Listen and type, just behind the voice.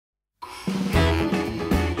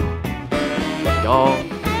Ja,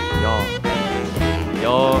 ja,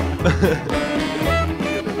 ja.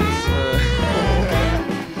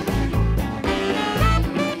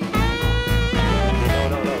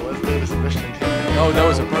 No, that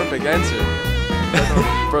was a perfect answer.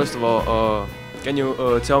 First of all, can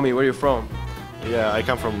you tell me where you're from? Yeah, I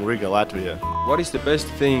come from Riga, Latvia. What is the best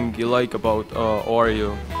thing you like about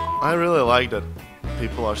ORU? I really like that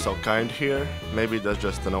people are so kind here. Maybe that's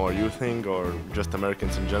just an ORU thing, or just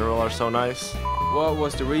Americans in general are so nice. What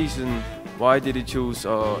was the reason? Why did you choose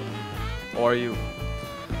ORU?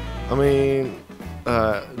 I mean,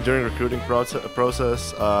 during recruiting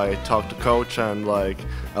process, I talked to coach and I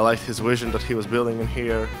liked his vision that he was building in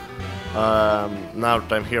here. Now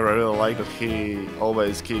that I'm here, I really like that he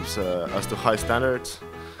always keeps us to high standards,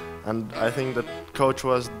 and I think that coach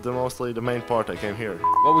was mostly the main part I came here.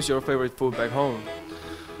 What was your favorite food back home?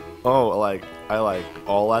 Oh, I like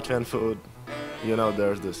all Latvian food. You know,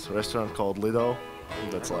 there's this restaurant called Lido.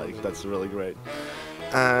 That's really great.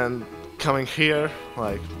 And coming here,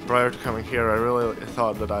 prior to coming here, I really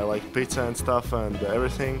thought that I like pizza and stuff and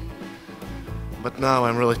everything. But now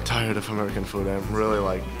I'm really tired of American food. I really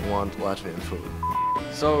want Latvian food.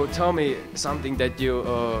 So tell me something that you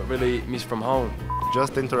really miss from home.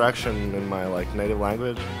 Just interaction in my native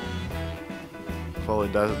language. Probably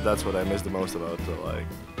that's what I miss the most about from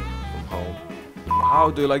home. How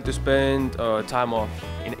do you like to spend time off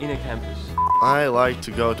in a campus? I like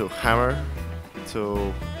to go to Hammer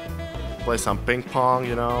to play some ping pong,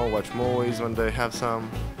 you know, watch movies when they have some.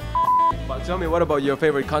 But tell me, what about your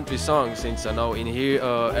favorite country song? Since I know in here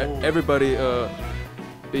everybody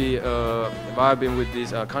be vibing with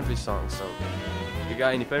these country songs. So, you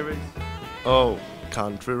got any favorites? Oh,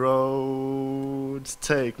 country roads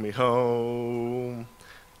take me home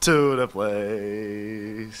to the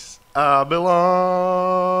place I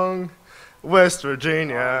belong, West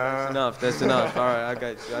Virginia. That's enough. That's enough. All right, I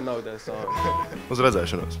got you. I know that song. Uz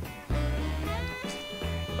redzēšanos.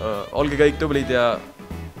 Olge kõik tublid ja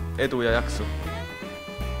edu ja jaksu!